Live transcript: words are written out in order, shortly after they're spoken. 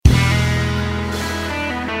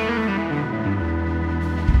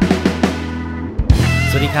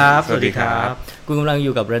ครับสวัสดีครับคุณกำลังอ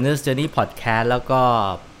ยู่กับ Runner's Journey Podcast แล้วก็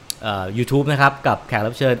YouTube นะครับกับแขก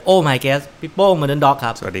รับเชิญ Oh My Guest พี่โป้ง Modern Dog ค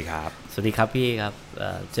รับสวัสดีครับสวัสดีครับพี่ครับ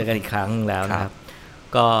เจอกันอีกครั้งแล้วนะครับ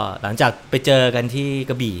ก็หลังจากไปเจอกันที่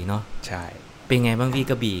กระบี่เนาะใช่เป็นไงบ้างพี่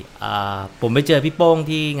กระบี่ผมไปเจอพี่โป้ง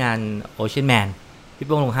ที่งาน Ocean Man พี่โ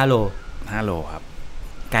ป้งลง5โลครับ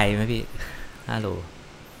ไกลไหมพี่5โล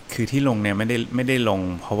คือที่ลงเนี่ยไม่ได้ลง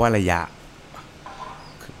เพราะว่าระยะ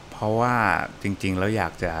เพราะว่าจริงๆแล้วอยา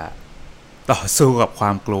กจะต่อสู้กับคว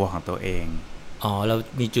ามกลัวของตัวเองเรา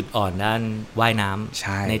มีจุดอ่อนด้านว่ายน้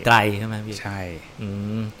ำในไตรใช่ไหมพี่ใช่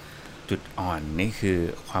จุดอ่อนนี่คือ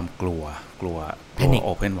ความกลัวโอ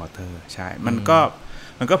เพนวอเตอร์ใช่มัน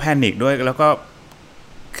ก็แพนิคด้วยแล้วก็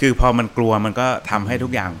คือพอมันกลัวมันก็ทำให้ทุ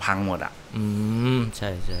กอย่างพังหมดอ่ะใช่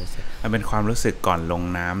มันเป็นความรู้สึกก่อนลง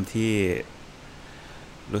น้ำที่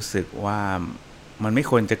รู้สึกว่ามันไม่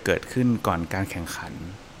ควรจะเกิดขึ้นก่อนการแข่งขัน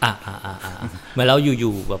เมื่อเราอ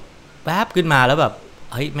ยู่ๆแบบแป๊บขึ้นมาแล้วแบบ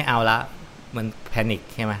เฮ้ยไม่เอาละมันแพนิค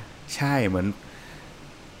ใช่ไหมใช่เหมือน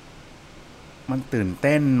มันตื่นเ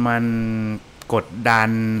ต้นมันกดดัน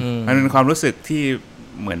มันเป็นความรู้สึกที่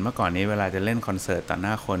เหมือนเมื่อก่อนนี้เวลาจะเล่นคอนเสิร์ตต่อหน้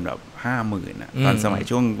าคนแบบ 50,000 อ่ะตอนสมัย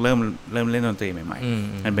ช่วงเริ่มเล่นดนตรีใหม่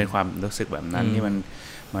ๆมันเป็นความรู้สึกแบบนั้นที่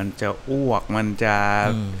มันจะอ้วกมันจะ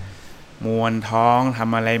มวนท้องท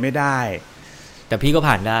ำอะไรไม่ได้แต่พี่ก็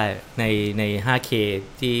ผ่านได้ใน 5K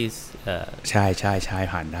ที่ใช่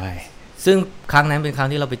ผ่านได้ซึ่งครั้งนั้นเป็นครั้ง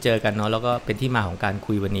ที่เราไปเจอกันเนาะแล้วก็เป็นที่มาของการ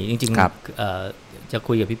คุยวันนี้จริงๆจะ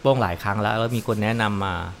คุยกับพี่โป้งหลายครั้งแล้วมีคนแนะนำม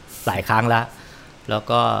าหลายครั้งแล้ว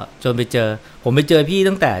ก็จนผมไปเจอพี่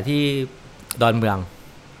ตั้งแต่ที่ดอนเมือง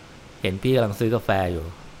เห็นพี่กำลังซื้อกาแฟอยู่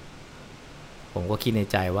ผมก็คิดใน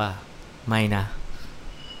ใจว่าไม่นะ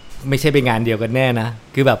ไม่ใช่ไปงานเดียวกันแน่นะ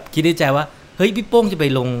คือแบบคิดในใจว่าเฮ้ยพี่โป้งจะไป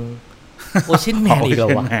ลงโอเชียนแมนอีกเหรอ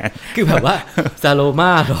วะคือแบบว่าซาโลม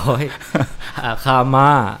า100คาม่า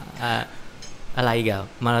อะไรอีกอะ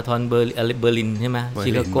มาราธอนเบอร์ลินใช่ไหมชิ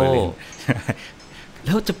คาโกแ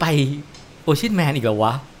ล้วจะไปโอเชียนแมนอีกเหรอว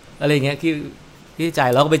ะอะไรเงี้ยคือที่ใจ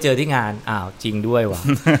แล้วก็ไปเจอที่งานจริงด้วยวะ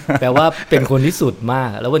แปลว่าเป็นคนที่สุดมาก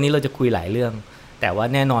แล้ววันนี้เราจะคุยหลายเรื่องแต่ว่า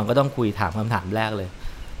แน่นอนก็ต้องคุยถามคำถามแรกเลย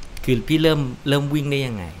คือพี่เริ่มวิ่งได้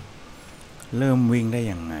ยังไง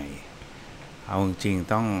เอาจริง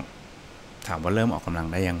ต้องถามว่าเริ่มออกกำลัง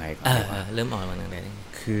ได้ยังไงก่อนเริ่มออกกำลังได้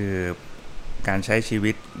คือการใช้ชี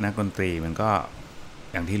วิตนักดนตรีมันก็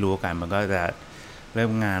อย่างที่รู้กันมันก็จะเริ่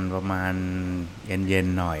มงานประมาณเย็น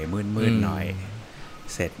ๆหน่อยมืดๆหน่อย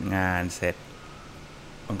เสร็จงานเสร็จ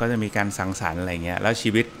มันก็จะมีการสังสรรค์อะไรเงี้ยแล้วชี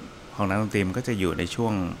วิตของนักดนตรีมันก็จะอยู่ในช่ว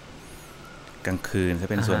งกลางคืนซะ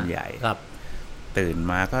เป็นส่วนใหญ่ตื่น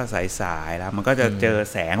มาก็สายๆแล้วมันก็จะเจอ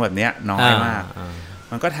แสงแบบเนี้ยน้อยมาก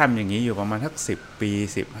มันก็ทำอย่างนี้อยู่ประมาณทัก10 ปี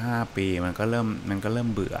15 ปีมันก็เริ่ม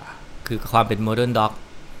เบื่อคือความเป็นโมเดิร์นด็อก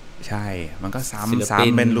ใช่มันก็ซ้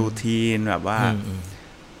ำเป็นรูทีนแบบว่า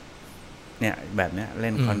เนี่ยแบบเนี้ยเ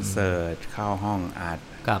ล่นคอนเสิร์ตเข้าห้องอัด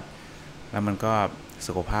แล้วมันก็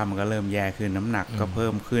สุขภาพมันก็เริ่มแย่ขึ้นน้ำหนักก็เพิ่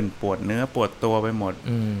มขึ้นปวดเนื้อปวดตัวไปหมด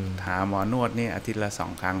หาหมอนวดนี่อาทิตย์ละ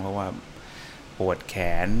2 ครั้งเพราะว่าปวดแข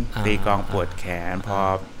นตีกลองปวดแขนพอ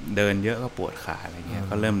เดินเยอะก็ปวดขาอะไรเงี้ย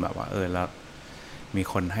ก็เริ่มแบบว่าแล้วมี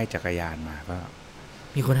คนให้จักรยานมาก็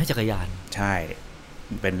มีคนให้จักรยานใช่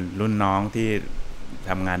เป็นรุ่นน้องที่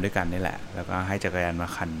ทำงานด้วยกันนี่แหละแล้วก็ให้จักรยานมา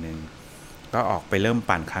คันนึงก็ออกไปเริ่ม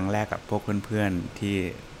ปั่นครั้งแรกกับพวกเพื่อนๆที่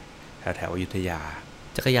แถวๆอยุธยา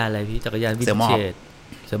จักรยานอะไรพี่จักรยานวินเทจ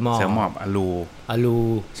เสือหมอบอลู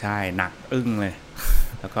ใช่หนักอึ้งเลย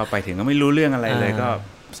แล้วก็ไปถึงก็ไม่รู้เรื่องอะไรเลยก็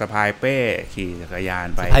สะพายเป้ขี่จักรยาน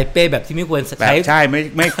ไปสะพายเป้แบบที่ไม่ควรใช้ใช่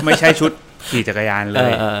ไม่ใช่ชุดขี่จักรยานเล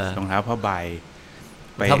ยรองเท้าผ้าใบ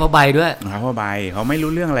ด้วยรองเท้าผ้าใบเขาไม่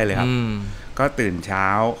รู้เรื่องอะไรเลยครับก็ตื่นเช้า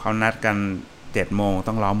เขานัดกัน7 โมง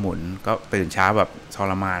ต้องล้อมหมุนก็ตื่นเช้าแบบท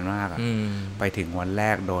รมานมากไปถึงวันแร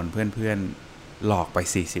กโดนเพื่อนๆหลอกไป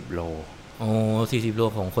40 โล40 โล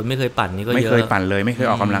ของคนไม่เคยปั่นนี่ก็เยอะไม่เคยปั่นเลยไม่เคย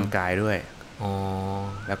ออกกำลังกายด้วย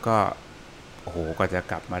แล้วก็โอ้โหกว่าจะ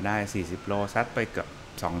กลับมาได้40 โลซัดไปเกือบ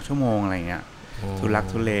2 ชั่วโมงอะไรเงี้ยทุลัก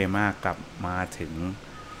ทุเลมากกลับมาถึง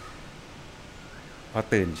พอ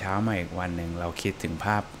ตื่นเช้ามาอีกวันหนึ่งเราคิดถึงภ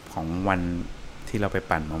าพของวันที่เราไป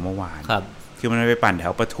ปั่นเมื่อวานคือมันไปปั่นแถ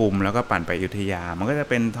วปทุมแล้วก็ปั่นไปอยุธยามันก็จะ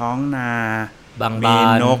เป็นท้องนามี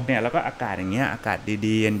นกเนี่ยแล้วก็อากาศอย่างเงี้ยอากาศ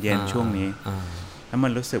ดีๆเย็นๆช่วงนี้แล้วมั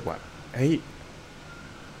นรู้สึกว่าเฮ้ย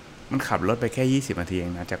มันขับรถไปแค่20 นาทีเอ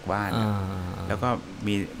งนะจากบ้านแล้วก็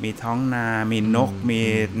มีท้องนามีนกมี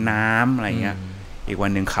น้ำอะไรเงี้ยอีกวั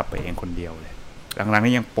นนึงขับไปเองคนเดียวเลยหลังๆ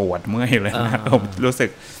นี่ยังปวดเมื่อยเลยนะผมรู้สึก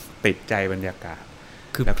ติดใจบรรยากาศ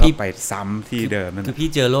แล้วก็ไปซ้ำที่เดิมคือพี่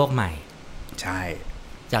เจอโลกใหม่ใช่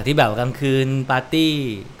จากที่แบบกลางคืนปาร์ตี้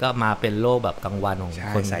ก็มาเป็นโลกแบบกลางวันของ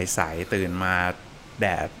คนใสๆตื่นมา แด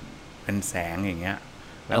ดเป็นแสงอย่างเงี้ย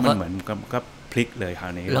แล้วมันเหมือนก็พลิกเลยครา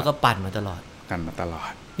วนี้แล้วก็ปั่นมาตลอ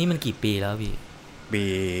ดนี่มันกี่ปีแล้วพี่ปี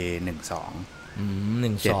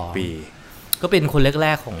7 ปีก็เป็นคนแร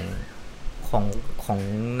กๆของ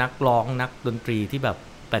นักร้องนักดนตรีที่แบบ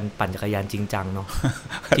ปั่นจักรยานจริงจังเนาะ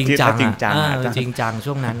จริงจัง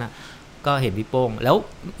ช่วงนั้นอ่ะก็เห็นพี่โป้งแล้ว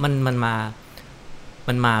มั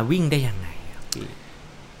นมาวิ่งได้ยังไงพี่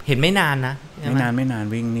เห็นไม่นานนะไม่นาน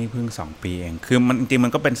วิ่งนี่เพิ่ง2 ปีเองคือมันจริงๆมั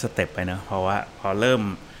นก็เป็นสเต็ปไปเนอะเพราะว่าพอเริ่ม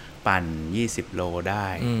ปั่น20 โลได้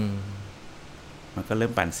มันก็เริ่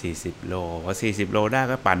มปั่น40 โลพอ40 โลได้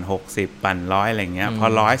ก็ปั่น60ปั่น100อะไรเงี้ยพอ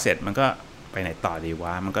100เสร็จมันก็ไปไหนต่อดีว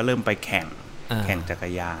ะมันก็เริ่มไปแข่งจักร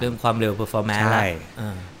ยานเริ่มความเร็ว performance ใช่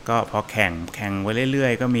ก็พอแข่งไว้เรื่อ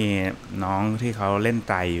ยๆก็มีน้องที่เขาเล่น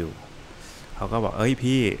ไตรอยู่เขาก็บอกเอ้ย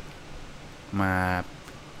พี่มา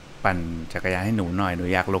ปั่นจักรยานให้หนูหน่อยหนู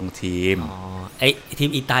อยากลงทีมไอทีม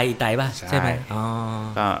อีไตป่ะใช่ไหม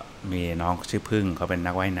ก็มีน้องชื่อพึ่งเขาเป็น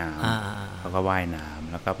นักว่ายน้ำเขาก็ว่ายน้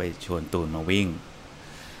ำแล้วก็ไปชวนตูนมาวิ่ง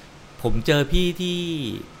ผมเจอพี่ที่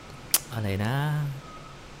อะไรนะ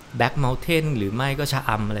แบ็คเมลเทนหรือไม่ก็ชะอ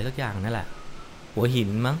ำอะไรสักอย่างนั่นแหละหัวหิน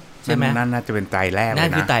มั้งใช่ไหมนั่นน่าจะเป็นไตรแรกนั่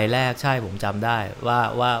นคือไตรแรกใช่ผมจำได้ว่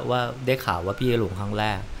าได้ข่าวว่าพี่ลงครั้งแร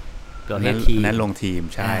กนั้นลงทีม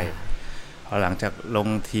ใช่พอหลังจากลง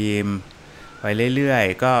ทีมไปเรื่อย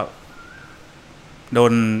ๆก็โ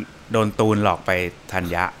ดนตูนหลอกไป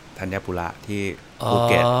ธัญปุระที่ภู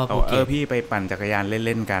เก็ตพี่ไปปั่นจักรยานเ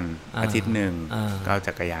ล่นๆกันอาทิตย์หนึ่งก็เอา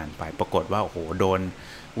จักรยานไปปรากฏว่าโอ้โหโดน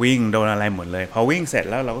วิ่งโดนอะไรหมดเลยพอวิ่งเสร็จ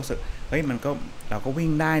แล้วเราก็รู้สึกเฮ้ยเราก็วิ่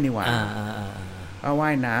งได้นี่หว่าว่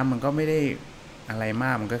ายน้ำมันก็ไม่ได้อะไรม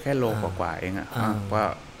ากมันก็แค่โลกว่าเองอ่ะก็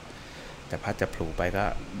แต่พัดจะผลูไปก็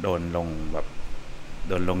โดนล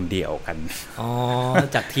งเดี่ยวกัน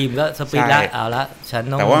จากทีมก็สปีดได้เอาละฉัน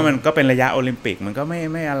แต่ว่ามันก็เป็นระยะโอลิมปิกมันก็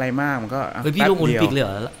ไม่อะไรมากมันก็พี่ลงโอลิมปิกเลยเหร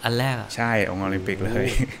ออันแรกใช่องค์โอลิมปิกเลย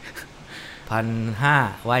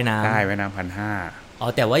1,500ว่ายน้ำได้ว่ายน้ำ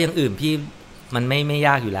1,500แต่ว่าอย่างอื่นพี่มันไม่ย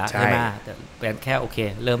ากอยู่แล้วใช่ไหมแต่เป็นแค่โอเค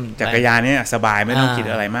เริ่มจักรยานเนี่ยสบายไม่ต้องคิด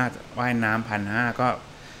อะไรมากว่ายน้ำ1,500ก็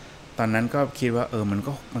ตอนนั้นก็คิดว่ามัน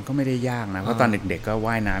ก็ไม่ได้ยากนะเพราะตอนเด็กๆก็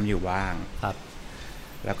ว่ายน้ำอยู่บ้างครับ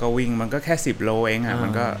แล้วก็วิ่งมันก็แค่10 โลเองอ่ะมั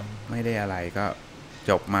นก็ไม่ได้อะไรก็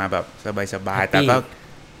จบมาแบบสบายๆแต่ก็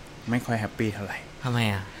ไม่ค่อยแฮปปี้เท่าไหร่ทำไม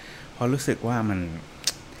อ่ะเพราะรู้สึกว่ามัน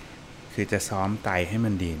คือจะซ้อมไตให้มั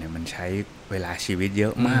นดีเนี่ยมันใช้เวลาชีวิตเยอ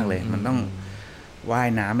ะมากเลยมันต้องว่าย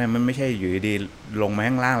น้ำเนี่ยมันไม่ใช่อยู่ดีลงมา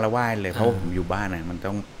ข้างล่างแล้วว่ายเลยเพราะผมอยู่บ้านเนี่ยมัน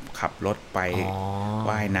ต้องขับรถไป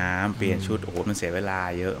ว่ายน้ำเปลี่ยนชุดโอ้โหมันเสียเวลา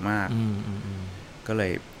เยอะมากก็เล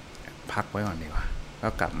ยพักไว้ก่อนดีกว่าก็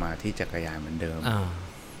กลับมาที่จักรยานเหมือนเดิม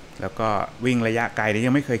แล้วก็วิ่งระยะไกลที่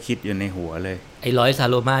ยังไม่เคยคิดอยู่ในหัวเลยไอ้100 ซา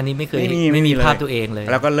โลมานี่ไม่มีภาพตัวเองเลย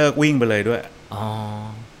แล้วก็เลิกวิ่งไปเลยด้วย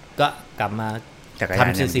ก็กลับมาท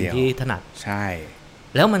ำสิ่งที่ถนัดใช่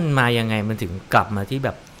แล้วมันมายังไงมันถึงกลับมาที่แบ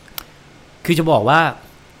บคือจะบอกว่า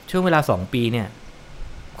ช่วงเวลา2 ปีเนี่ย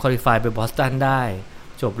ควอลิฟายไปบอสตันได้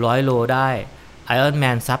จบ100 โลได้ไอรอนแม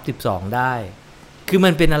นซับ12ได้คือมั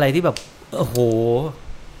นเป็นอะไรที่แบบโอ้โห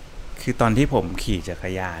คือตอนที่ผมขี่จักร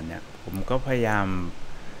ยานเนี่ยผมก็พยายาม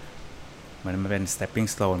มันเป็น stepping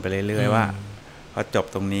stone ไปเรื่อยๆว่าพอจบ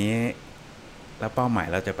ตรงนี้แล้วเป้าหมาย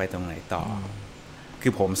เราจะไปตรงไหนต่อคื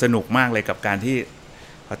อผมสนุกมากเลยกับการที่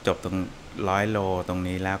พอจบตรง100 โลตรง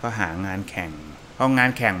นี้แล้วก็หางานแข่งเพราะงา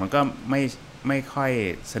นแข่งมันก็ไม่ค่อย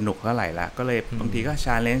สนุกเท่าไหร่ละก็เลยบางทีก็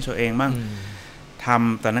challenge ตัวเองบ้าง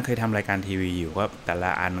ตอนนั้นเคยทำรายการทีวีอยู่ก็แต่ละ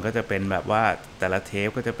อันก็จะเป็นแบบว่าแต่ละเทป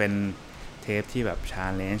ก็จะเป็นเทปที่แบบ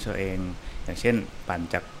challenge ตัวเองอย่างเช่นปั่น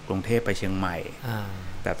จากกรุงเทพไปเชียงใหม่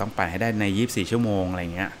แต่ต้องปั่นให้ได้ใน24 ชั่วโมงอะไร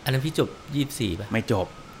เงี้ยอันนั้นพี่จบ24ป่ะไม่จบ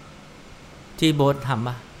ที่โบ๊ททำ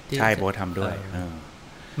ป่ะใช่โบ๊ททำด้วย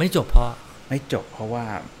ไม่จบเพราะว่า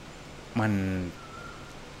มัน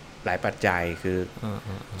หลายปัจจัยคือ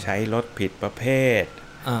ใช้รถผิดประเภท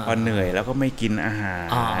พอเหนื่อยแล้วก็ไม่กินอาหา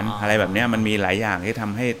รอะไรแบบนี้มันมีหลายอย่างที่ท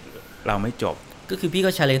ำให้เราไม่จบก็คือพี่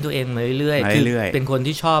ก็ challenge ตัวเองมาเรื่อยๆคือเป็นคน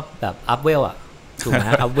ที่ชอบแบบอัพเวลอะถูกไหม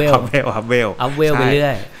อัพเวลไปเรื่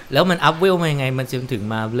อยแล้วมันอัพเวลมายังไงมันถึง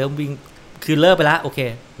มาเริ่มวิ่งคือเลิกไปแล้วโอเค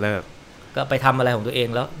เลิกก็ไปทำอะไรของตัวเอง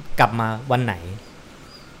แล้วกลับมาวันไหน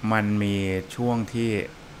มันมีช่วงที่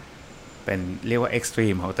เป็นเรียกว่าเอ็กซ์ตรี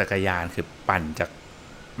มของจักรยานคือปั่นจาก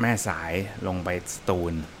แม่สายลงไปสตู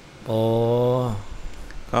ล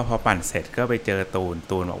ก็พอปั่นเสร็จก็ไปเจอตู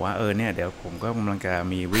นบอกว่าเนี่ยเดี๋ยวผมก็กำลังจะ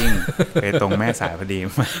มีวิ่ง ไปตรงแม่สายพอดี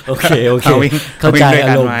โอเคเข้าใจอา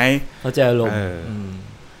รมณ์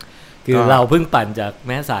คือเราเพิ่งปั่นจากแ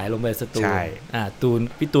ม่สายลงไปสตูล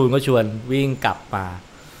พี่ตูนก็ชวนวิ่งกลับมา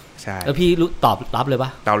ใช่แล้วพี่ตอบรับเลยปะ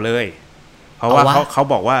ตอบเลยเพราะว่าเขา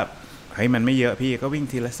บอกว่า เฮ้ยมันไม่เยอะพี่ก็วิ่ง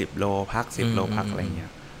ทีละ10 โลพัก10 โลพักอะไรเงี้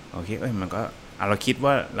ยโอเคมันก็เราคิด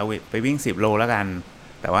ว่าเราไปวิ่ง10 โลแล้วกัน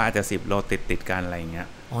แต่ว่าอาจจะ10 โลติดกันอะไรเงี้ย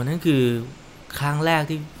อ๋อนั่นคือครั้งแรก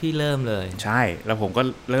ที่พี่เริ่มเลยใช่แล้วผมก็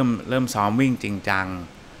เริ่มซ้อมวิ่งจริงจัง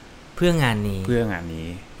เพื่องานนี้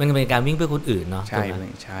มันเป็นการวิ่งเพื่อคนอื่นเนาะใ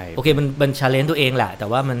ช่โอเคมัน challenge ตัวเองแหละแต่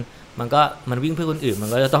ว่ามันวิ่งเพื่อคนอื่นมัน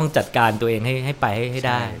ก็จะต้องจัดการตัวเองให้ไปให้ไ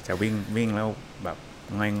ด้จะวิ่งแล้วแบบ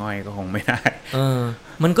ง่อยๆก็คงไม่ได้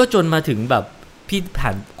มันก็จนมาถึงแบบพี่ผ่า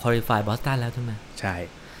น qualify บอสตันแล้วใช่ไหมใช่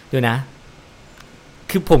เดี๋ยวนะ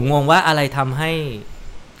คือผมงงว่าอะไรทำให้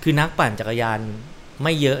คือนักปั่นจักรยานไ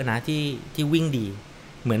ม่เยอะนะที่วิ่งดี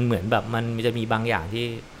เหมือนแบบมันจะมีบางอย่างที่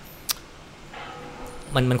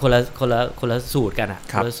มันคนละสูตรกันอ่ะ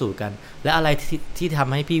คนละสูตรกันและอะไรที่ท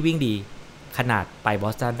ำให้พี่วิ่งดีขนาดไปบอ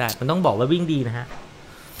สตันได้มันต้องบอกว่าวิ่งดีนะฮะ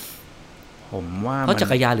ผมว่าเพราะจั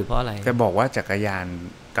กรยานหรือเพราะอะไรจะบอกว่าจักรยาน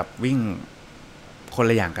กับวิ่งคน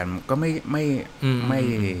ละอย่างกันก็ไ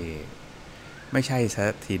ม่ใช่ซะ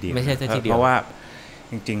ทีเดียวไม่ใช่ซะทีเดียวเพราะว่า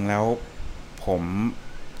จริงๆแล้วผม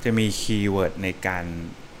จะมีคีย์เวิร์ดในก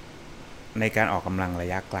ารออกกำลังระ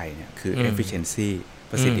ยะไกลเนี่ยคือ efficiency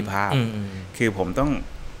ประสิทธิภาพคือผมต้อง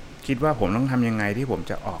คิดว่าผมต้องทำยังไงที่ผม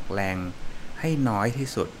จะออกแรงให้น้อยที่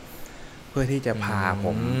สุดเพื่อที่จะพาผ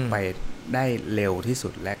มไปได้เร็วที่สุ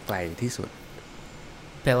ดและไกลที่สุด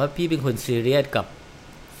แปลว่าพี่เป็นคนซีเรียสกับ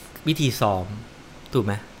วิธีซ้อมถูกไ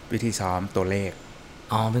หมวิธีซ้อมตัวเลข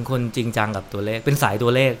เป็นคนจริงจังกับตัวเลขเป็นสายตั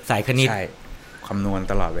วเลขสายคณิตใช่คำนวณ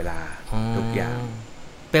ตลอดเวลาทุกอย่าง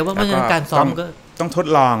แปลว่าไม่ใช่การซ้อมก็ต้องทด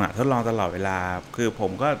ลองตลอดเวลาคือผ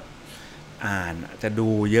มก็อ่านจะดู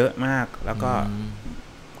เยอะมากแล้วก็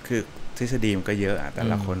คือทฤษฎีมันก็เยอะแต่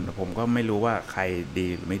ละคนผมก็ไม่รู้ว่าใครดี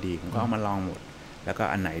หรือไม่ดีผมก็เอามาลองหมดแล้วก็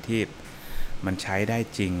อันไหนที่มันใช้ได้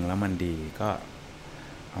จริงแล้วมันดีก็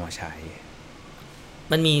เอามาใช้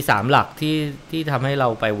มันมี3หลักที่ทำให้เรา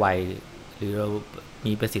ไปไวหรือเรา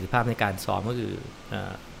มีประสิทธิภาพในการซ้อมก็คือ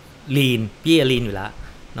lean พี่leanอยู่แล้ว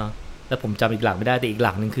เนาะแล้วผมจำอีกหลักไม่ได้แต่อีกห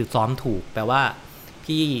ลักนึงคือซ้อมถูกแปลว่า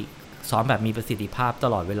พี่ซ้อมแบบมีประสิทธิภาพต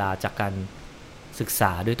ลอดเวลาจากการศึกษ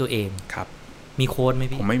าด้วยตัวเองครับมีโค้ชไหม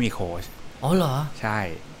พี่ผมไม่มีโค้ชเหรอใช่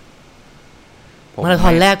มาราธอ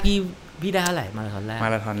นแรกพี่ได้เท่าไหร่มาราธอ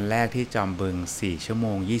นแรกที่จอมบึง4 ชั่วโม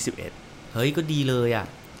ง 21เฮ้ยก็ดีเลยอ่ะ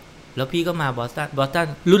แล้วพี่ก็มาบอสตัน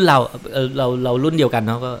รุ่นเรารุ่นเดียวกันเ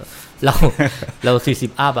นาะก็เรา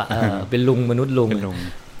40อัพอ่ะเป็นลุงมนุษย์ลุง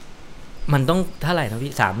มันต้องเท่าไหร่นะ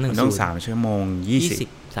พี่310มันต้อง3 ชั่วโมง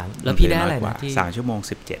 20แล้วพี่ได้อะไรนะที่3 ชั่วโมง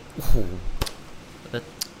 17โอ้โห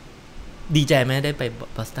ดีใจไหมได้ไป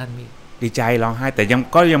บอสตันพี่ดีใจร้องไห้แต่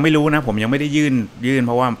ยังไม่รู้นะผมยังไม่ได้ยื่นเ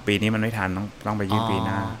พราะว่าปีนี้มันไม่ทันต้องไปยื่นปีห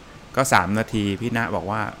น้าก็3 นาทีพี่ณบอก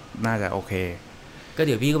ว่าน่าจะโอเคก็เ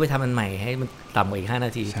ดี๋ยวพี่ก็ไปทำมันใหม่ให้มันต่ำกว่าอีก5 น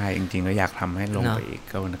าทีใช่จริงๆก็อยากทำให้ลงไปอีก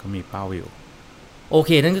ก็มีเป้าอยู่โอเค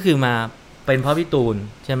นั่นก็คือมาเป็นเพราะพี่ตูน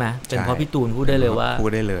ใช่ไหมเป็นเพราะพี่ตูนพูดได้เลยว่าพู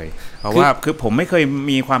ดได้เลยเพราะว่าคือผมไม่เคย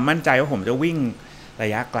มีความมั่นใจว่าผมจะวิ่งระ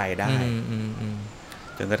ยะไกลได้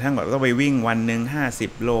จนกระทั่งแบบต้องไปวิ่งวันนึง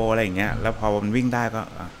50 โลอะไรอย่างเงี้ยแล้วพอมันวิ่งได้ก็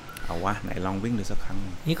เอาวะไหนลองวิ่งดูสักครั้ง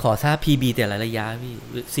นี่ขอทราบ PB แต่ละระยะพี่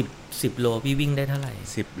10 โลพี่วิ่งได้เท่าไหร่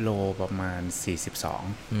10 โลประมาณ42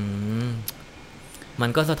มัน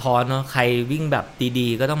ก็สะท้อนเนาะใครวิ่งแบบดี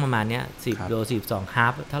ๆก็ต้องประมาณเนี้ย10 โล42ฮา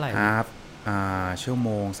ล์ฟเท่าไหร่ฮาล์ฟชั่วโม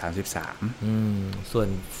ง33ส่วน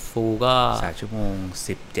ฟูลก็3 ชั่วโมง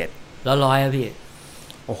 17แล้ว100อ่ะพี่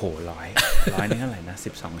โอ้โห100นี่เท่าไหร่นะ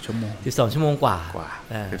12 ชั่วโมง12 ชั่วโมงกว่า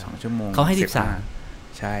12 ชั่วโมงเขาให้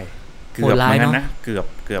13ใช่เกือบเหมือนกันนะเ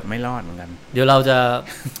กือบไม่รอดเหมือนกันเดี๋ยวเรา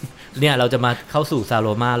จะมาเข้าสู่ซาโล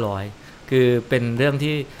มา100คือเป็นเรื่อง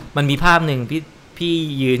ที่มันมีภาพหนึ่งพี่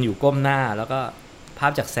ยืนอยู่ก้มหน้าแล้วก็ภา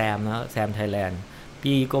พจากแซมนะแซมไทยแลนด์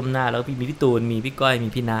พี่ก้มหน้าแล้วพี่มีพี่ตูนมีพี่ก้อยมี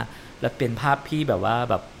พี่ณแล้วเป็นภาพพี่แบบว่า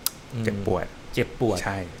แบบเจ็บปวดใ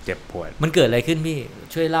ช่เจ็บปวดมันเกิดอะไรขึ้นพี่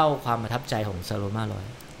ช่วยเล่าความประทับใจของซาโลมา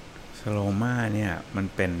100ซาโลมาเนี่ยมัน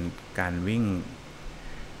เป็นการวิ่ง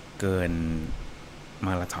เกินม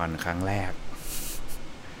าราธอนครั้งแรก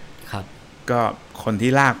ครับก็คน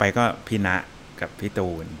ที่ลากไปก็พี่ณกับพี่ตู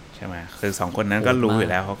นใช่ไหมคือ2 คนนั้นก็รู้อยู่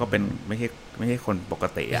แล้วเขาก็เป็นไม่ใช่คนปก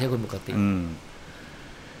ติไม่ใช่คนปกติ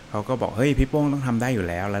เขาก็บอกเฮ้ยพี่โป้งต้องทำได้อยู่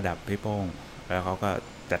แล้วระดับพี่โป้งแล้วเขาก็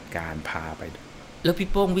จัดการพาไปแล้วพี่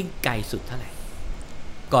โป้งวิ่งไกลสุดเท่าไหร่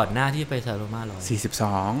ก่อนหน้าที่ไปซาโลมา142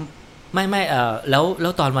ไม่แล้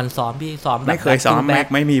วตอนวันซ้อมพี่ซ้อมแบบไม่เคยซ้อมแบ็ค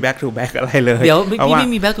ไม่มีแบ็คทูแบ็คอะไรเลยเดี๋ยวพี่ไ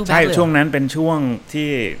ม่มีแบ็คทูแบ็คใช่ช่วงนั้นเป็นช่วงที่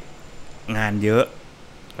งานเยอะ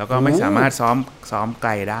แล้วก็ไม่สามารถซ้อมไก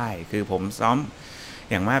ลได้คือผมซ้อม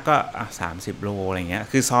อย่างมากก็30 โลอะไรเงี้ย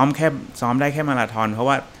คือซ้อมได้แค่มาราธอนเพราะ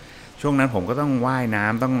ว่าช่วงนั้นผมก็ต้องว่ายน้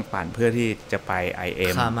ำต้องปั่นเพื่อที่จะไป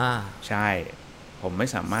IM คาม่าใช่ผมไม่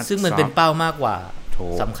สามารถซึ่งมันเป็นเป้ามากกว่า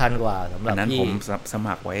สำคัญกว่าสำหรับพี่นั้นผมส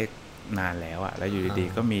มัครไว้นานแล้วอะแล้วอยู่ดี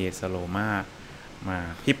ๆก็มีสโลมามา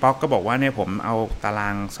พี่ป๊อกก็บอกว่าเนี่ยผมเอาตารา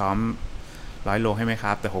งซ้อม100 โลให้ไหมค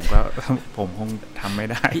รับแต่ผมคงทำไม่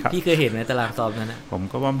ได้ครับพี่เคยเห็นในตารางซ้อมนั้นนะผม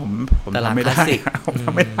ก็ว่าผมทำไม่ได้ผมท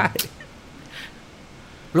ำไม่ได้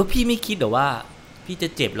แล้วพี่ไม่คิดหรอว่าพี่จะ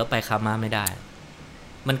เจ็บแล้วไปคามาไม่ได้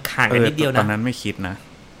มันห่างกันนิดเดียวนะตอนนั้นไม่คิดนะ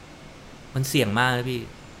มันเสี่ยงมากเลยพี่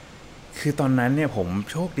คือตอนนั้นเนี่ยผม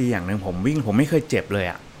โชคดีอย่างนึงผมวิ่งผมไม่เคยเจ็บเลย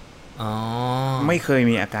อ่ะไม่เคย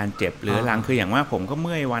มีอาการเจ็บหรือหลังคืออย่างว่าผมก็เ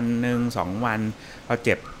มื่อยวันนึง2 วันพอเ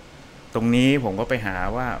จ็บตรงนี้ผมก็ไปหา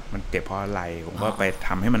ว่ามันเจ็บเพราะอะไรผมก็ไปท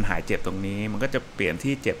ำให้มันหายเจ็บตรงนี้มันก็จะเปลี่ยน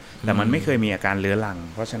ที่เจ็บแต่มันไม่เคยมีอาการเรื้อรัง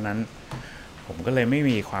เพราะฉะนั้นผมก็เลยไม่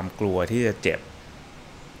มีความกลัวที่จะเจ็บ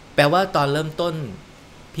แปลว่าตอนเริ่มต้น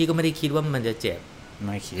พี่ก็ไม่ได้คิดว่ามันจะเจ็บไ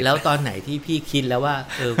ม่คิดแล้วตอนไหนที่พี่คิดแล้วว่า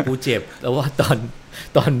กูเจ็บแล้วว่าต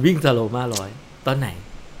อนวิ่งสโลมา100ตอนไหน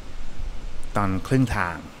ตอนครึ่งทา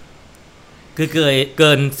งคือเ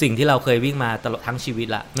กินสิ่งที่เราเคยวิ่งมาตลอดทั้งชีวิต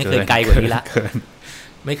ละไม่เคยไกลกว่านี้ละ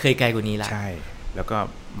ไม่เคยไกลกว่านี้ละใช่แล้วก็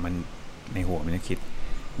มันในหัวมันจะคิด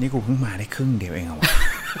นี่กูเพิ่งมาได้ครึ่งเดียวเองเหรอวะ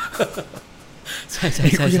ใช่ใช่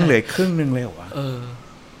ใช่ยังเหลือครึ่งนึงเลยเหรอวะ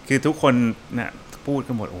คือทุกคนเนี่ยพูด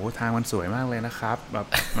กันหมดโอ้ทางมันสวยมากเลยนะครับแบบ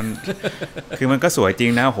มัน คือมันก็สวยจริ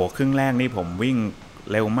งนะโหครึ่งแรกนี่ผมวิ่ง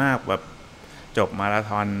เร็วมากแบบจบมารา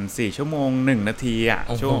ธอน4 ชั่วโมง1 นาทีอ่ะ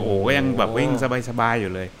ช่วงก็ยังแบบวิ่งสบายๆอ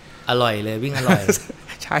ยู่เลยอร่อยเลยวิ่งอร่อย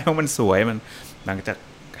ใช่เพราะมันสวยมันหลังจาก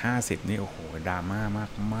50นี่โอ้โหดราม่ามาก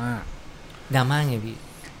ดราม่าไงพี่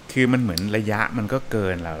คือมันเหมือนระยะมันก็เกิ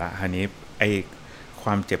นแล้วละคราวนี้ไอคว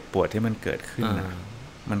ามเจ็บปวดที่มันเกิดขึ้นนะ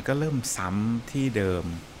มันก็เริ่มซ้ำที่เดิม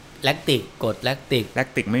แลคติกกดแลค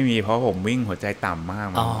ติกไม่มีเพราะผมวิ่งหัวใจต่ำมาก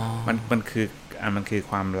มันคือ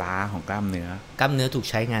ความล้าของกล้ามเนื้อถูก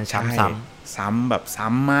ใช้งานซ้ำแบบซ้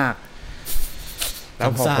ำมากแล้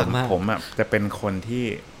วพอผมอ่ะจะเป็นคนที่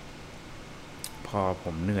พอผ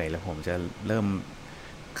มเหนื่อยแล้วผมจะเริ่ม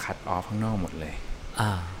คัตออฟข้างนอกหมดเลย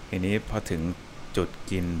ทีนี้พอถึงจุด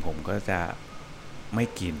กินผมก็จะไม่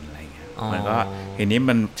กินอะไรเงี้ยมันก็ทีนี้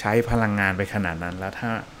มันใช้พลังงานไปขนาดนั้นแล้ว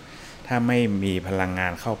ถ้าไม่มีพลังงา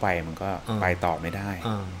นเข้าไปมันก็ไปต่อไม่ได้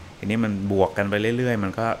ทีนี้มันบวกกันไปเรื่อยๆมั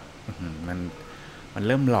นก็มันเ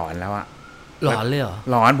ริ่มหลอนแล้วอะหลอนเลยเหรอ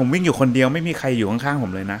หลอนผมวิ่งอยู่คนเดียวไม่มีใครอยู่ข้างๆผ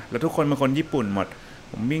มเลยนะแล้วทุกคนเป็นคนญี่ปุ่นหมด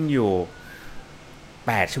ผมวิ่งอยู่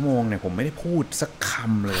8 ชั่วโมงเนี่ยผมไม่ได้พูดสักค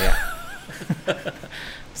ำเลยอะ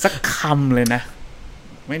สักคำเลยนะ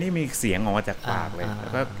ไม่ได้มีเสียงออกมาจากปากเลยแล้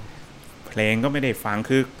วก็เพลงก็ไม่ได้ฟัง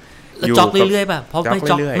คืออยู่จ็อกเรื่อยๆป่ะเพราะไม่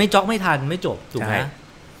จ็อกไม่ทันไม่จบถูกไหม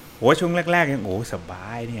โหช่วงแรกๆยังสบา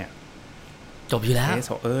ยเนี่ยจบอยู่แล้ว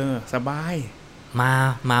สบายมา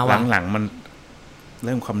หลังๆมันเ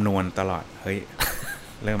ริ่มคำนวณตลอดเฮ้ย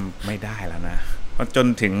เริ่มไม่ได้แล้วนะจน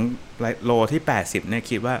ถึงโลที่80เนี่ย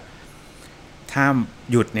คิดว่าถ้า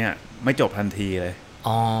หยุดเนี่ยไม่จบทันทีเลย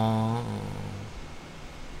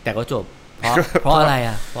แต่ก็จบเพราะอะไร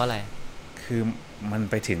อ่ะเพราะอะไรคือมัน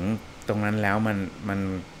ไปถึงตรงนั้นแล้วมัน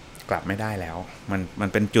กลับไม่ได้แล้วมัน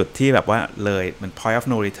เป็นจุดที่แบบว่าเลยมัน point of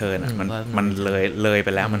no return อ่ะมันเลยไป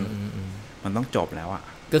แล้วมันต้องจบแล้วอ่ะ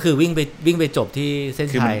ก็คือวิ่งไปจบที่เส้น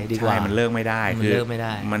ชัยดีกว่ามันเลิกไม่ได้คือ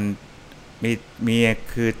มันมี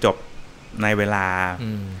คือจบในเวลา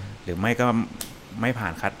หรือไม่ก็ไม่ผ่า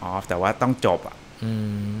นคัตออฟแต่ว่าต้องจบอ่ะ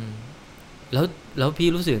แล้วพี่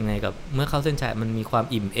รู้สึกยังไงกับเมื่อเข้าเส้นชัยมันมีความ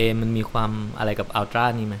อิ่มเอมมันมีความอะไรกับอัลตร้า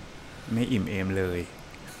นี่ไหมไม่อิ่มเอมเลย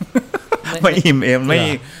ไม่อิ่มเอมไม่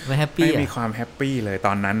แฮปปี้ไม่มีความแฮปปี้เลยต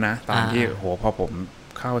อนนั้นนะตอนที่โหพอผม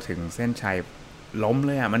เข้าถึงเส้นชัยล้มเ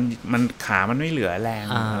ลยอ่ะมันขามันไม่เหลือแรง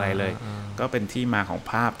อะไรเลยก็เป็นที่มาของ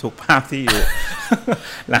ภาพทุกภาพที่อยู่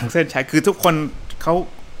หลังเส้นชัยคือทุกคนเขา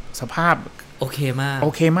สภาพโอเคมา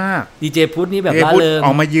ก ดีเจพุทธนี่แบบล่าเริงอ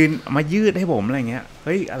อกมายืดให้ผมอะไรเงี้ยเ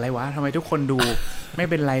ฮ้ยอะไรวะทำไมทุกคนดู ไม่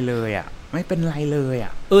เป็นไรเลยอ่ะไม่เป็นไรเลยอ่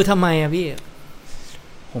ะทำไมอ่ะพี่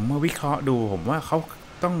ผมมาวิเคราะห์ดูผมว่าเขา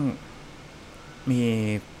ต้องมี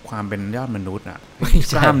ความเป็นยอดมนุษย์อ่ะ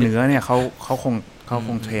กล้ามเนื้อเนี่ยเขาค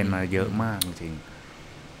งเทรนมาเยอะมากจริง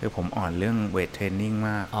ๆคือผมอ่อนเรื่องเวทเทรนนิ่งม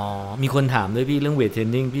ากมีคนถามด้วยพี่เรื่องเวทเทรน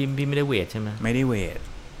นิ่งพี่ไม่ได้เวทใช่ไหมไม่ได้เวท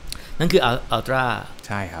นั่นคืออัลตร้าใ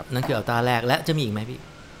ช่ครับนั่นคืออัลตร้าแรกและจะมีอีกไหมพี่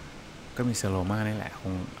ก็มีสโลมานี่แหละค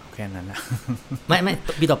งแค่นั้นนะไม่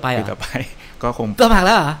ปีต่อไปปีต่อไปก็คงมาแ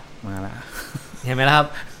ล้วเหรอมาแล้วเห็นไหมครับ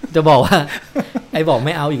จะบอกว่าไอ้บอกไ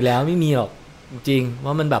ม่เอาอีกแล้วไม่มีหรอกจริง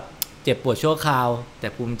ว่ามันแบบเจ็บปวดชั่วคราวแต่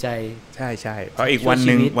ภูมิใจใช่เพราะอีกวันห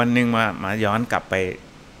นึ่งมาย้อนกลับไป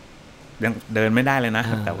ยังเดินไม่ได้เลยนะ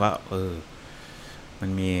แต่ว่ามั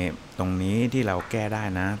นมีตรงนี้ที่เราแก้ได้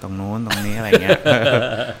นะตรงโน้นตรงนี้อะไรเงี้ย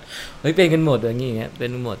เฮ้ยเป็นกันหมดอย่างงี้เป็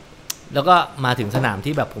นหมดแล้วก็มาถึงสนาม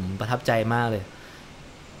ที่แบบผมประทับใจมากเลย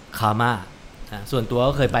คาม่า ส่วนตัว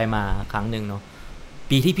ก็เคยไปมาครั้งนึงเนาะ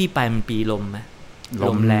ปีที่พี่ไปมันปีลมไหมล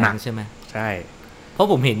มแรงใช่ไหมใช่เพราะ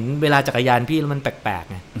ผมเห็นเวลาจักรยานพี่แล้วมันแปลกๆ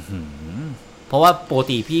ไงเพราะว่าปก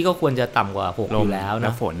ติพี่ก็ควรจะต่ำกว่า6อยู่แล้วน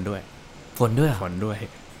ะฝนด้วยฝนด้วย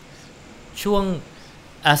ช่วง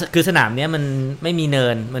คือสนามเนี้ยมันไม่มีเนิ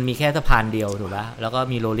นมันมีแค่สะพานเดียวถูกป่ะแล้วก็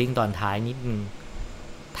มีโรลลิ่งตอนท้ายนิดนึง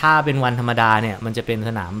ถ้าเป็นวันธรรมดาเนี่ยมันจะเป็นส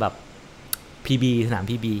นามแบบ PB สนาม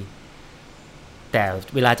PB แต่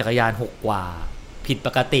เวลาจักรยาน6กว่าผิดป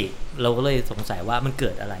กติเราก็เลยสงสัยว่ามันเกิ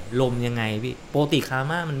ดอะไรลมยังไงพี่ปกติคาร์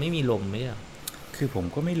ม่ามันไม่มีลมไหมอ่ะคือผม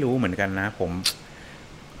ก็ไม่รู้เหมือนกันนะผม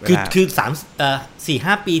คือ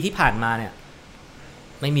4-5 ปีที่ผ่านมาเนี่ย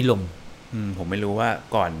ไม่มีลมผมไม่รู้ว่า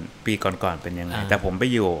ปีก่อนเป็นยังไงแต่ผมไป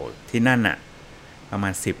อยู่ที่นั่นอะประมา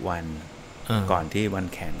ณ10 วันก่อนที่วัน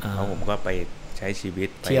แข่งเพราะผมก็ไปใช้ชีวิต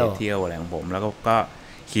ไปเที่ยวอะไรของผมแล้วก็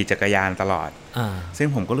ขี่จักรยานตลอดซึ่ง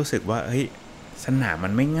ผมก็รู้สึกว่าเฮ้ยสนามมั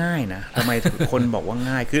นไม่ง่ายนะทำไมคนบอกว่า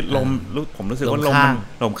ง่ายคือลมผมรู้สึกว่าล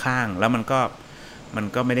มข้างแล้วมัน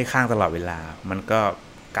ก็ไม่ได้ข้างตลอดเวลามันก็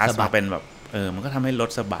ก๊าซมาเป็นแบบมันก็ทำให้รถ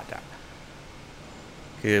สะบัดอ่ะ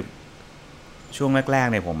คือช่วงแรก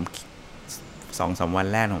ๆเนี่ยผม2-3 วัน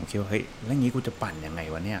แรกผมคิดว่าเฮ้ยแล้วงี้กูจะปั่นยังไง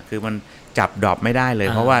วะเนี่ยคือมันจับดรอปไม่ได้เลย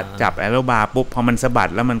เพราะว่าจับแอโรบาร์ปุ๊บพอมันสะบั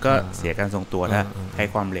ดแล้วมันก็เสียการทรงตัวถ้าใช้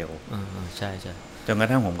ความเร็วใช่จนกระ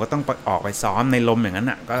ทั่งผมก็ต้องออกไปซ้อมในลมอย่างนั้น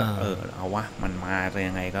อ่ะก็เอาวะมันมาจะ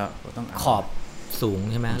ยังไงก็ต้องขอบสูง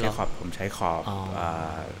ใช่ไหมผมใช้ขอบ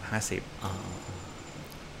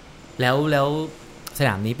50แล้วสน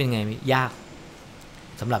ามนี้เป็นไงยาก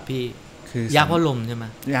สำหรับพี่คือยากเพราะลมใช่ไหม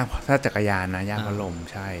ยากถ้าจักรยานนะยากเพราะลม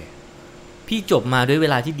ใช่พี่จบมาด้วยเว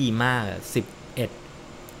ลาที่ดีมาก11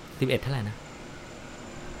เท่าไหร่นะ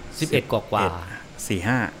11กว่า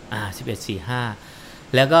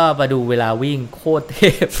11:45แล้วก็มาดูเวลาวิ่งโคตรเท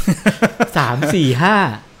พ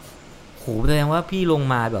3:45โหแสดงว่าพี่ลง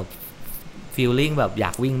มาแบบฟีลลิ่งแบบอย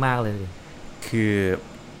ากวิ่งมากเลยคือ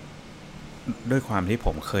ด้วยความที่ผ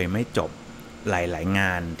มเคยไม่จบหลายๆง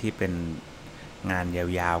านที่เป็นงานยา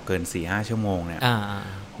วๆเกิน 4-5 ชั่วโมงเนี่ย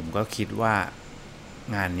ผมก็คิดว่า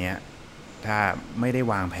งานเนี้ยถ้าไม่ได้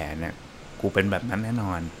วางแผนเนี่ยกูเป็นแบบนั้นแน่น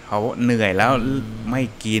อนเพราะเหนื่อยแล้วไม่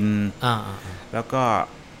กินแล้วก็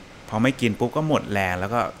พอไม่กินปุ๊บก็หมดแรงแล้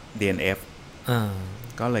วก็ DNF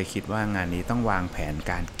ก็เลยคิดว่างานนี้ต้องวางแผน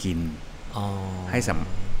การกินให้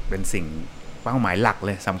เป็นสิ่งเป้าหมายหลักเ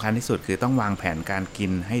ลยสำคัญที่สุดคือต้องวางแผนการกิ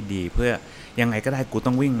นให้ดีเพื่อยังไงก็ได้กู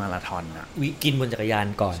ต้องวิ่งมาราธอนอ่ะกินบนจักรยาน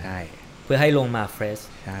ก่อนใช่เพื่อให้ลงมาเฟรช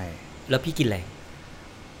ใช่แล้วพี่กินอะไร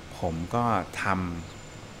ผมก็ทำ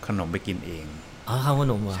ขนมไปกินเองทำข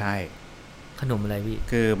นมเหรอใช่ขนมอะไรพี่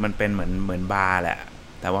คือมันเป็นเหมือนบาร์แหละ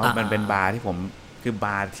แต่ว่ามันเป็นบาร์ที่ผมคือบ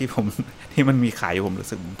าร์ที่มันมีขายอยู่ผมรู้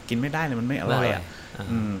สึกกินไม่ได้เลยมันไม่อร่อยอ่ะ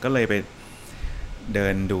ก็เลยไปเดิ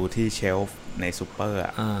นดูที่เชลฟ์ในซูเปอร์อ่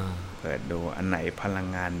ะเปิดดูอันไหนพลัง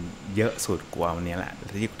งานเยอะสุดกว่าวันนี้แหละ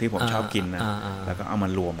ที่ผมชอบกินนะแล้วก็เอามา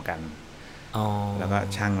รวมกันแล้วก็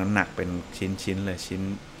ชั่งน้ำหนักเป็นชิ้นเลย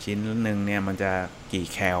ชิ้นนึงเนี่ยมันจะกี่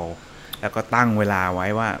แคลแล้วก็ตั้งเวลาไว้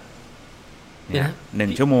ว่าเนี่ย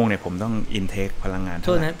1 ชั่วโมงเนี่ยผมต้องอินเทคพลังงานโท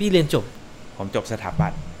ษนะพี่เรียนจบผมจบสถาปั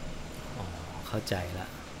ตย์เข้าใจละ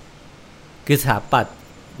คือสถาปัตย์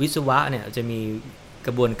วิศวะเนี่ยจะมีก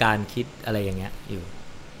ระบวนการคิดอะไรอย่างเงี้ยอยู่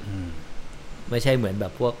ไม่ใช่เหมือนแบ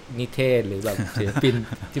บพวกนิเทศหรือแบบศิลปิน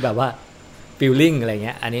ที่แบบว่าฟิลลิ่งอะไรเ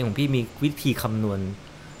งี้ยอันนี้ของพี่มีวิธีคำนวณ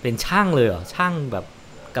เป็นช่างเลยเหรอช่างแบบ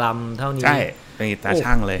กรัมเท่านี้ใช่เป็นตา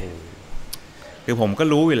ช่างเลยคือผมก็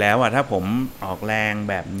รู้อยู่แล้วว่าถ้าผมออกแรง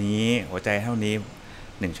แบบนี้หัวใจเท่านี้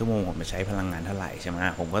1 ชั่วโมงผมจะใช้พลังงานเท่าไหร่ใช่ไหม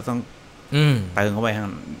ผมก็ต้องเติมเข้าไป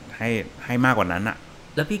ให้มากกว่านั้นอ่ะ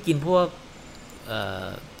แล้วพี่กินพวก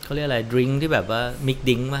เขาเรียกอะไรดริงก์ที่แบบว่ามิก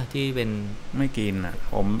ดิ้งป่ะที่เป็นไม่กินอ่ะ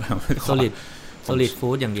ผมโซลิด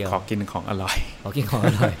ฟู้ดอย่างเดียวขอกินของอร่อย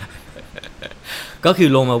ก็คือ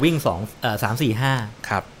ลงมาวิ่ง3-4-5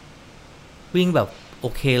ครับวิ่งแบบโอ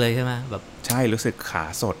เคเลยใช่ไหมแบบใช่รู้สึกขา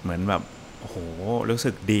สดเหมือนแบบโอ้โหรู้สึ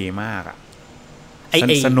กดีมากอ่ะ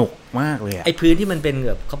สนุกมากเลยอ่ะไอ้พื้นที่มันเป็นแ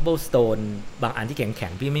บบคัพเบิลสโตนบางอันที่แข็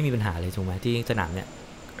งๆพี่ไม่มีปัญหาเลยถูกไหมที่สนามเนี่ย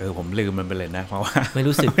ผมลืมมันไปเลยนะเพราะว่าไม่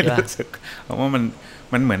รู้สึกเพราะว่ามัน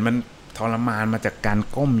เหมือนมันทรมานมาจากการ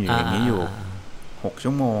ก้มอยู่อย่างนี้อยู่6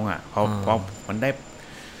 ชั่วโมงอ่ะพอมันได้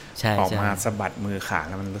ออกมาสะบัดมือขา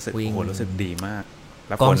แล้วมันรู้สึกโอ้โหรู้สึกดีมากแ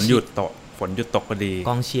ล้วฝนหยุดตกพอดี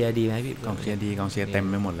กองเชียร์ดีไหมพี่กองเชียร์ดีกองเชียร์เต็ม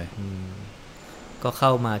ไปหมดเลยก็เข้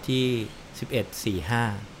ามาที่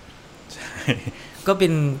11:45ใช่ก็เ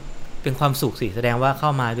ป็นความสุขสิแสดงว่าเข้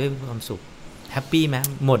ามาด้วยความสุขแฮปปี้ไหม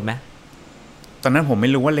หมดไหมตอนนั้นผมไม่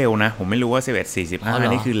รู้ว่าเร็วนะผมไม่รู้ว่า11:45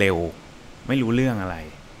นี่คือเร็วไม่รู้เรื่องอะไร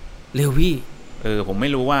เร็วพี่ผมไม่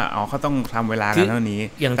รู้ว่าเขาต้องทำเวลากันเท่านี้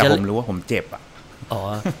แต่ผมรู้ว่าผมเจ็บอ่ะ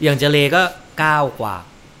อย่างเจเลก็ 9 กว่า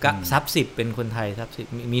ซับ10เป็นคนไทยซับ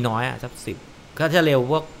10มีน้อยอ่ะซับ10ก็จะเร็ว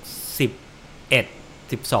พวก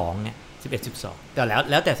11 12เนี่ย11 12แต่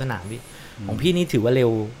แล้วแต่สนามพี่ของพี่นี่ถือว่าเ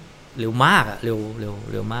ร็วมากอ่ะเ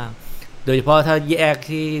ร็วมากโดยเฉพาะถ้าแยก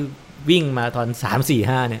ที่วิ่งมาตอน3 4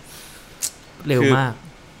 5เนี่ยเร็วมาก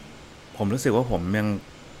ผมรู้สึกว่าผมยัง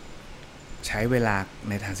ใช้เวลา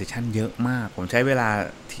ใน transition เยอะมากผมใช้เวลา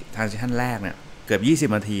transition แรกเนี่ยเกือบ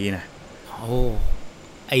20 นาทีนะโอ้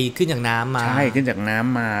ไอขึ้นจากน้ำมาใช่ขึ้นจากน้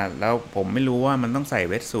ำมาแล้วผมไม่รู้ว่ามันต้องใส่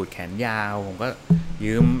เวทสูทแขนยาวผมก็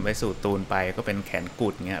ยืมเวทสูทตูนไปก็เป็นแขนกุ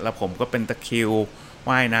ดเงี้ยแล้วผมก็เป็นตะคริว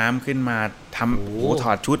ว่ายน้ำขึ้นมาทำถ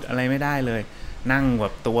อดชุดอะไรไม่ได้เลยนั่งแบ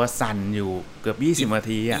บตัวสั่นอยู่เกือบ20 นา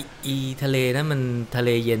ทีอ่ะทะเลนั้นมันทะเล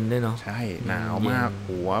เย็นด้วยเนาะใช่หนาวมาก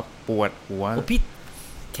หัวปวดหัวพี่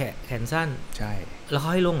แขนสั้นใช่แล้วเข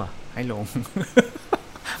าให้ลงเหรอให้ลง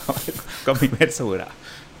ก็มีเวทสูทอะ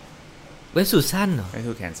เวทสูทสั้นเหรอเวท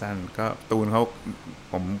สูทแขนสั้นก็ตูนเขา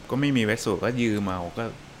ผมก็ไม่มีเวทสูทก็ยืมเอาก็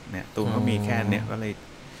เนี่ยตูนเขามีแค่เนี้ยก็เลย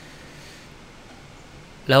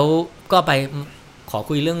แล้วก็ไปขอ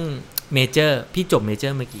คุยเรื่องเมเจอร์พี่จบเมเจอ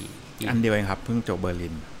ร์เมื่อกี้อันเดียวเองครับเพิ่งจบเบอร์ลิ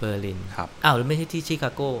นครับอ้าวแล้วไม่ใช่ที่ชิค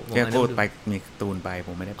าโกไปมีตูนไปผ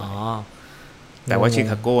มไม่ได้ไปแต่ว่าชิ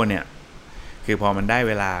คาโกเนี่ยคือพอมันได้เ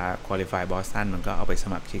วลาควอลิฟายบอสตันมันก็เอาไปส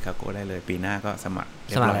มัครชิคาโกได้เลยปีหน้าก็สมัครเ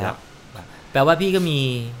รียบร้อยแล้วแปลว่าพี่ก็มี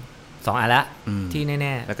2 อันละที่แ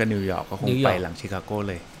น่ๆแล้วก็นิวยอร์กก็คงไปหลังชิคาโก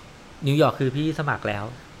เลยนิวยอร์กคือพี่สมัครแล้ว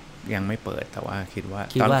ยังไม่เปิดแต่ว่าคิดว่า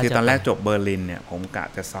ตอนแรกจบเบอร์ลินเนี่ยผมกะ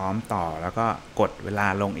จะซ้อมต่อแล้วก็กดเวลา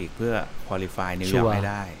ลงอีกเพื่อควอลิฟายนิวยอร์กให้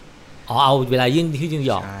ได้เอาเวลายื่นที่นิว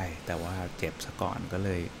ยอร์กใช่แต่ว่าเจ็บซะก่อนก็เล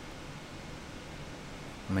ย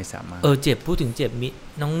ไม่สามารถเจ็บพูดถึงเจ็บมี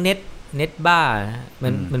น้องเน็ตบ้านะ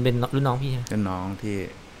มันเป็นรุ่นน้องพี่ใช่ไหมรุ่นน้อง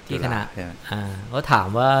ที่คณะเขาถาม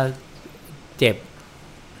ว่าเจ็บ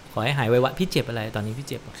ขอให้หายไวๆพี่เจ็บอะไรตอนนี้พี่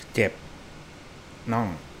เจ็บน่องเจ็บ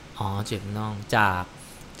น่องจาก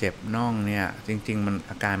เจ็บน่องเนี่ยจริงๆมัน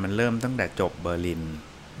อาการมันเริ่มตั้งแต่จบเบอร์ลิน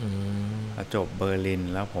แล้วจบเบอร์ลิน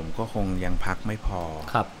แล้วผมก็คงยังพักไม่พอ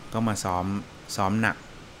ก็มาซ้อมหนัก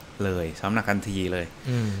เลยซ้อมหนักทันทีเลย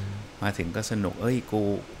มาถึงก็สนุกกู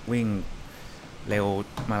วิ่งเร็ว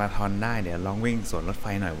มาราธอนได้เดี๋ยวลองวิ่งสวนรถไฟ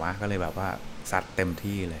หน่อยวะก็เลยแบบว่าซัดเต็ม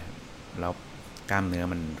ที่เลยแล้วกล้ามเนื้อ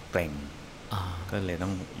มันเกร็งก็เลยต้อ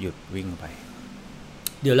งหยุดวิ่งไป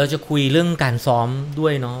เดี๋ยวเราจะคุยเรื่องการซ้อมด้ว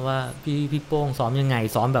ยเนาะว่าพี่โป้งซ้อมยังไง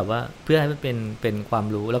ซ้อมแบบว่าเพื่อให้มันเป็นความ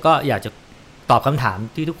รู้แล้วก็อยากจะตอบคำถาม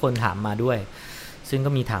ที่ทุกคนถามมาด้วยซึ่งก็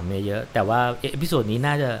มีถามมาเยอะแต่ว่าเอพิโซดนี้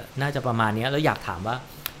น่าจะประมาณนี้แล้วอยากถามว่า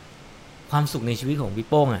ความสุขในชีวิตของพี่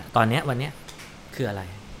โป้งอ่ะตอนนี้วันนี้คืออะไร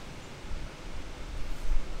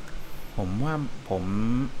ผมว่าผม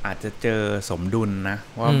อาจจะเจอสมดุลนะ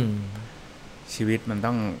ว่าชีวิตมัน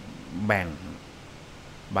ต้องแบ่ง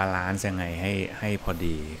บาลานซ์ยังไงให้พอ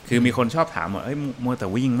ดีคือมีคนชอบถามว่ามัวแต่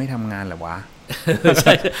วิ่งไม่ทำงานเหรอวะใ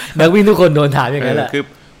ช่นักวิ่งทุกคนโดนถามอย่างนั้นแหละคือ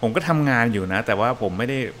ผมก็ทำงานอยู่นะแต่ว่าผม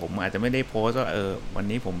อาจจะไม่ได้โพสต์ว่าวัน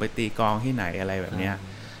นี้ผมไปตีกลองที่ไหนอะไรแบบเนี้ย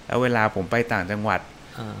แล้วเวลาผมไปต่างจังหวัด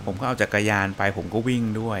ผมก็เอาจักรยานไปผมก็วิ่ง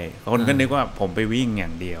ด้วยคนก็นึกว่าผมไปวิ่งอย่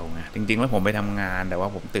างเดียวไงจริงๆแล้วผมไปทำงานแต่ว่า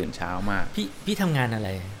ผมตื่นเช้ามากพี่ทำงานอะไร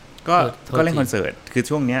ก็เล่นคอนเสิร์ตคือ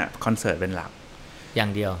ช่วงเนี้ยคอนเสิร์ตเป็นหลักอย่า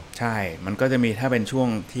งเดียวใช่มันก็จะมีถ้าเป็นช่วง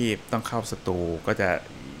ที่ต้องเข้าสตูก็จะ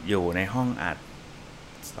อยู่ในห้องอัด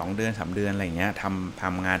2 เดือน 3 เดือนอะไรอย่างเงี้ยท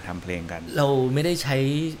ำงานทำเพลงกันเราไม่ได้ใช้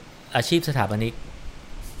อาชีพสถาปนิก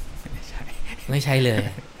ไม่ใช่เลย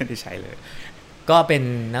ไม่ได้ใช้เลยก็เป็น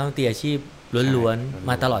นักดนตรีอาชีพล้วนๆ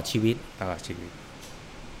มาตลอดชีวิต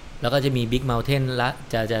แล้วก็จะมีบิ๊กเมลเทนละ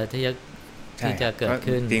ที่จะเกิด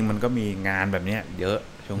ขึ้นจริงมันก็มีงานแบบเนี้ยเยอะ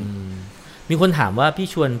ช่วงมีคนถามว่าพี่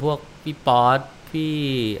ชวนพวกพี่ป๊อตพี่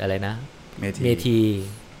อะไรนะเมที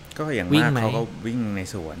ก็อย่างมากเขาก็วิ่งใน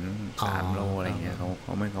สวน3 โลอะไรเงี้ยเข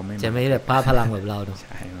าไม่จะไม่แบบพลังแบบเราเนาะใ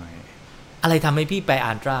ช่ไหมอะไรทำให้พี่ไป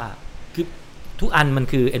อัลตร้าคือทุกอันมัน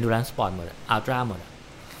คือ endurance sport หมดอัลตร้าหมด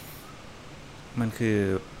มันคือ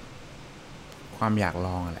ความอยากล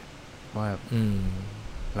องแหละว่า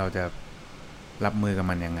เราจะรับมือกับ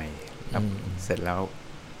มันยังไงเสร็จแล้ว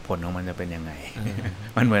ผลของมันจะเป็นยังไง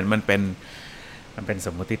มันเหมือนมันเป็นส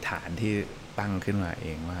มมติฐานที่ตั้งขึ้นมาเอ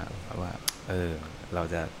งว่าเรา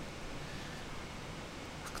จะ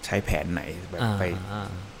ใช้แผนไหนแบบไป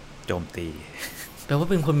โจมตีแปลว่า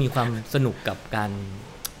เป็นคนมีความสนุกกับการ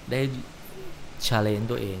ได้ challenge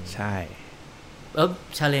ตัวเองใช่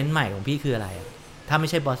challenge ใหม่ของพี่คืออะไรถ้าไม่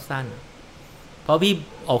ใช่บอสตันเพราะพี่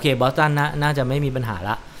โอเคบอสตันน่าจะไม่มีปัญหา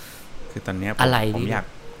ละคือตอนนี้ผมอ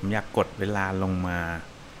ยากกดเวลาลงมา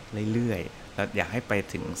เรื่อยๆแล้วอยากให้ไป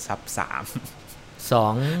ถึงซับ3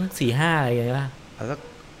 2-4-5อะไรอย่างเงี้ยป่ะเอาสัก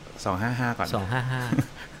255ก่อน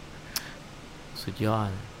255สุดยอด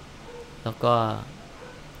แล้วก็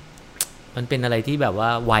มันเป็นอะไรที่แบบว่า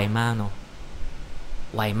ไวมากเนาะ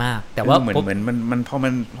ไวมากแต่ว่าเหมือนมันพอ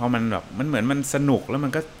มันแบบมันเหมือนมันสนุกแล้วมั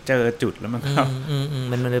นก็เจอจุดแล้วมันก็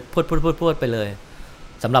มันเลยพูดไปเลย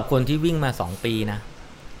สำหรับคนที่วิ่งมา2 ปีนะ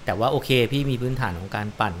แต่ว่าโอเคพี่มีพื้นฐานของการ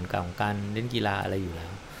ปั่นกับของการเล่นกีฬาอะไรอยู่แล้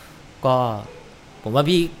วก็ผมว่า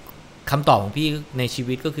พี่คำตอบของพี่ในชี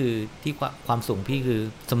วิตก็คือที่ความสูงพี่คือ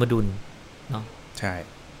สมดุลเนาะใช่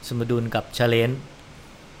สมดุลกับเชลเลนจ์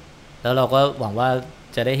แล้วเราก็หวังว่า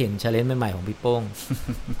จะได้เห็นเชลเลนจ์ใหม่ๆของพี่โป้ง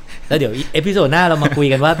แล้วเดี๋ยวเอพิโซดหน้าเรามาคุย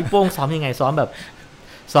กันว่าพี่โป้งซ้อมยังไงซ้อมแบบ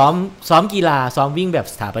ซ้อมกีฬาซ้อมวิ่งแบบ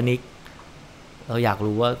สถาปนิกเราอยาก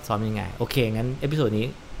รู้ว่าซ้อมยังไงโอเคงั้นเอพิโซดนี้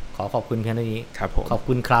ขอขอบคุณแค่นี้ครับผมขอบ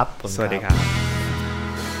คุณครับสวัสดีครับ